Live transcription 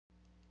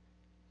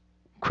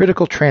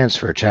Critical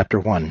Transfer, Chapter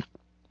 1.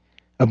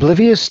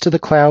 Oblivious to the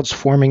clouds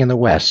forming in the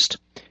west,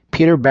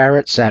 Peter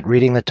Barrett sat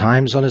reading the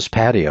Times on his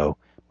patio,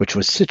 which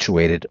was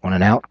situated on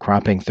an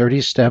outcropping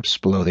 30 steps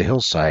below the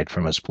hillside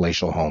from his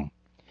palatial home.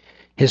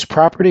 His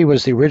property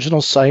was the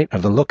original site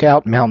of the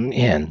Lookout Mountain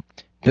Inn,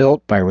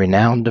 built by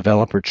renowned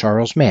developer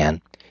Charles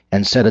Mann,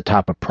 and set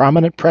atop a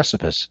prominent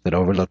precipice that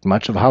overlooked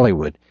much of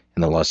Hollywood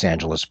and the Los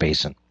Angeles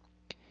basin.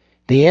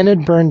 The inn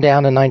had burned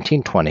down in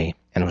 1920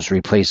 and was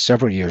replaced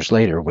several years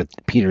later with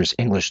Peter's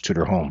English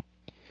Tudor home.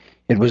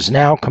 It was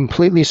now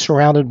completely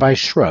surrounded by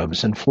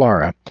shrubs and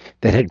flora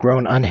that had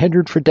grown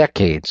unhindered for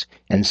decades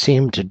and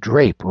seemed to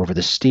drape over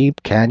the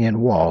steep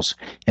canyon walls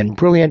in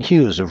brilliant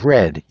hues of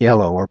red,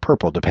 yellow, or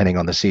purple depending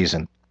on the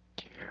season.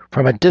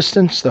 From a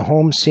distance, the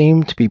home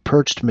seemed to be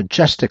perched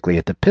majestically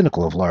at the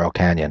pinnacle of Laurel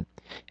Canyon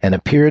and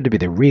appeared to be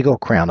the regal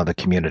crown of the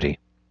community.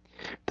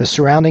 The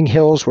surrounding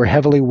hills were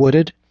heavily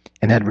wooded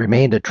and had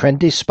remained a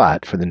trendy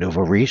spot for the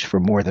nouveau riche for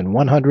more than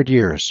 100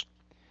 years.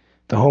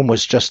 The home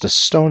was just a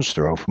stone's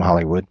throw from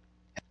Hollywood,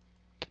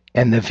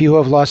 and the view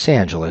of Los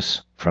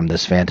Angeles from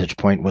this vantage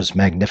point was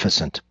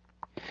magnificent.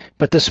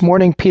 But this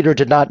morning Peter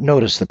did not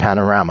notice the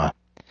panorama.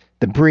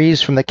 The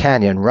breeze from the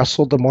canyon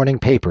rustled the morning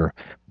paper,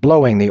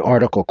 blowing the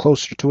article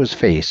closer to his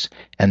face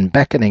and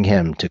beckoning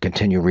him to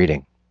continue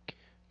reading.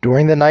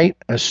 During the night,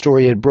 a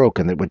story had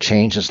broken that would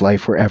change his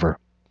life forever.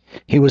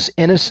 He was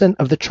innocent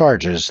of the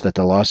charges that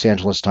the Los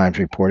Angeles Times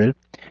reported,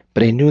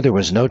 but he knew there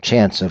was no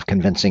chance of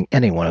convincing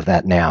anyone of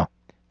that now.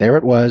 There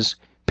it was,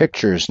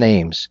 pictures,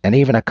 names, and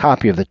even a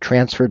copy of the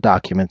transfer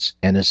documents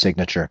and his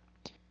signature.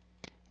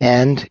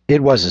 And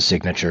it was his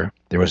signature.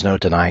 There was no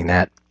denying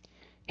that.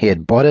 He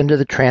had bought into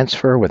the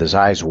transfer with his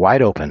eyes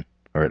wide open,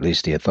 or at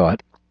least he had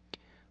thought.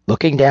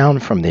 Looking down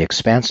from the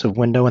expansive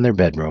window in their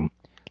bedroom,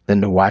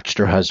 Linda watched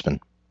her husband.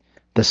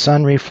 The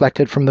sun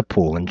reflected from the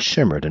pool and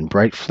shimmered in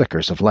bright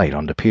flickers of light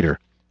onto Peter,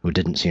 who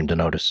didn't seem to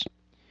notice.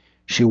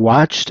 She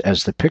watched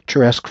as the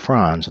picturesque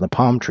fronds on the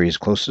palm trees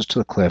closest to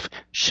the cliff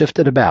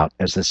shifted about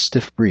as the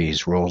stiff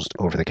breeze rolled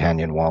over the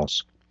canyon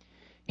walls.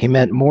 He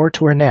meant more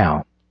to her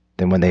now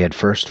than when they had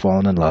first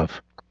fallen in love.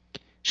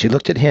 She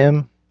looked at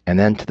him and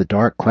then to the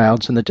dark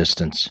clouds in the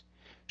distance.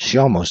 She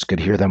almost could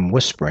hear them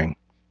whispering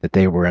that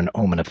they were an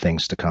omen of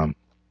things to come.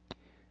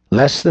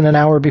 Less than an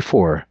hour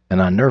before, an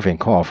unnerving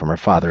call from her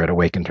father had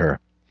awakened her.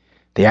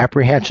 The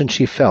apprehension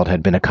she felt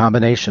had been a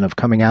combination of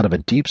coming out of a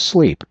deep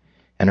sleep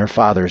and her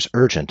father's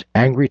urgent,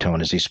 angry tone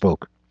as he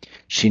spoke.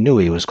 She knew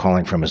he was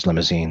calling from his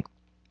limousine.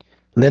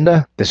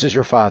 "Linda, this is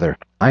your father."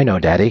 "I know,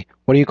 Daddy.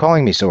 What are you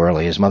calling me so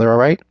early? Is Mother all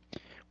right?"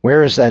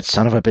 "Where is that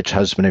son of a bitch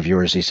husband of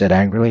yours?" he said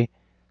angrily.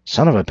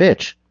 "Son of a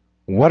bitch?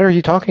 What are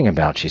you talking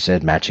about?" she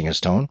said, matching his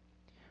tone.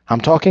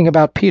 "I'm talking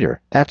about Peter.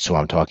 That's who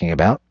I'm talking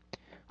about.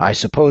 I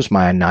suppose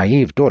my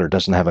naive daughter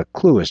doesn't have a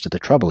clue as to the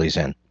trouble he's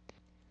in."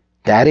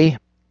 "Daddy,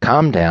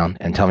 calm down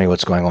and tell me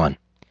what's going on."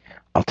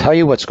 "I'll tell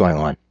you what's going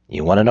on.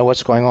 You want to know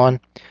what's going on?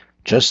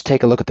 Just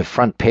take a look at the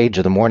front page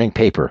of the morning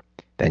paper.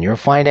 Then you'll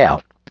find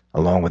out,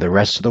 along with the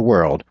rest of the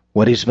world,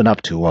 what he's been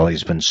up to while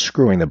he's been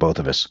screwing the both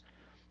of us."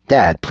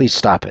 "Dad, please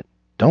stop it."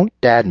 "Don't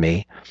dad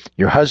me.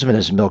 Your husband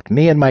has milked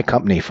me and my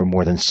company for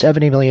more than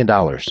 $70 million.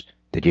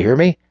 Did you hear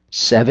me?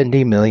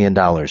 $70 million.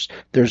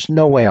 There's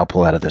no way I'll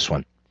pull out of this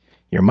one.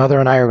 Your mother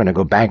and I are going to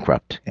go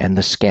bankrupt, and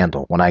the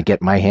scandal. When I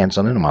get my hands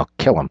on him, I'll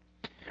kill him.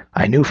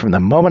 I knew from the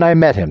moment I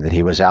met him that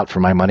he was out for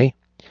my money.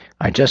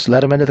 I just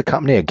let him into the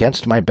company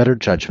against my better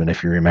judgment,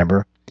 if you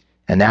remember,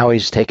 and now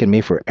he's taken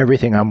me for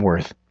everything I'm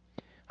worth.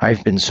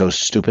 I've been so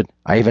stupid.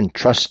 I even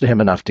trusted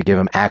him enough to give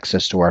him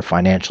access to our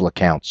financial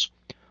accounts.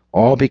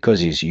 All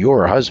because he's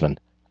your husband.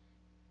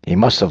 He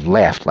must have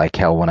laughed like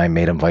hell when I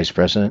made him vice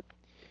president.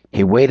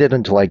 He waited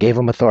until I gave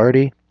him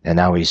authority, and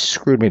now he's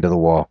screwed me to the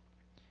wall."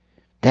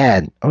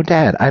 "Dad, oh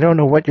Dad, I don't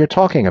know what you're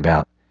talking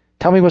about.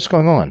 Tell me what's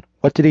going on.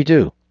 What did he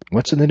do?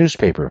 What's in the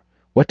newspaper?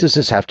 What does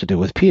this have to do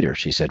with Peter?"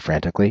 she said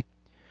frantically.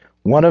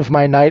 "One of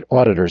my night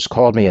auditors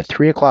called me at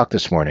 3 o'clock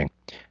this morning.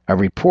 A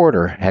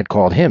reporter had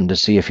called him to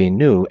see if he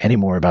knew any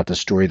more about the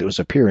story that was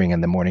appearing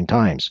in the Morning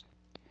Times.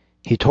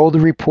 He told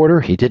the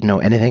reporter he didn't know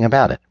anything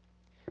about it.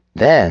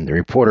 Then the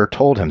reporter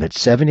told him that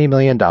 $70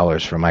 million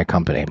from my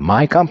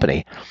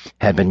company,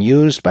 had been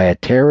used by a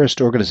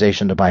terrorist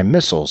organization to buy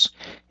missiles,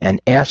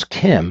 and asked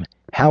him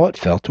how it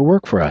felt to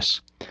work for us.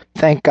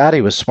 Thank God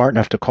he was smart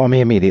enough to call me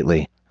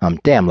immediately. I'm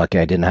damn lucky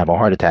I didn't have a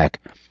heart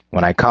attack.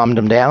 When I calmed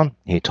him down,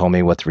 he told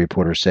me what the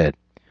reporter said."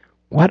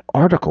 "What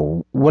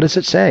article? What does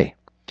it say?"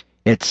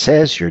 "It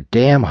says your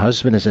damn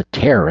husband is a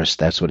terrorist,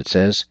 that's what it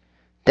says."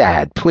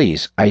 "Dad,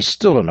 please, I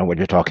still don't know what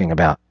you're talking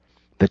about."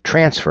 "The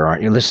transfer,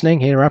 aren't you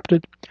listening?" he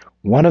interrupted.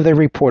 "One of the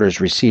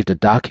reporters received a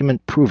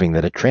document proving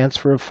that a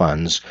transfer of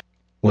funds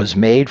was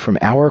made from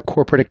our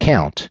corporate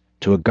account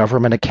to a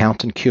government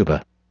account in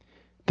Cuba.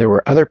 There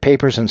were other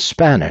papers in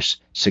Spanish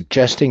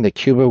suggesting that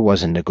Cuba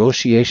was in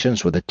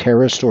negotiations with a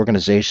terrorist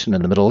organization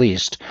in the Middle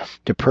East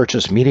to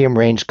purchase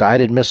medium-range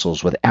guided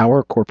missiles with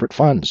our corporate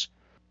funds."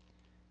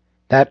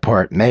 That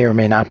part may or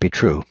may not be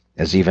true,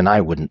 as even I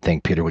wouldn't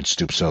think Peter would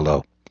stoop so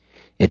low.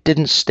 It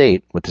didn't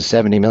state what the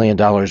 $70 million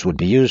would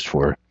be used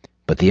for,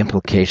 but the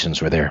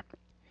implications were there.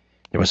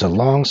 There was a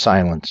long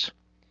silence.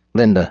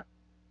 "Linda,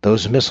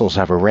 those missiles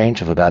have a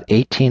range of about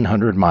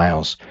 1,800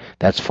 miles.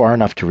 That's far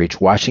enough to reach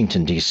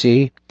Washington,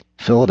 D.C.,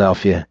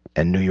 Philadelphia,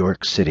 and New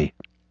York City."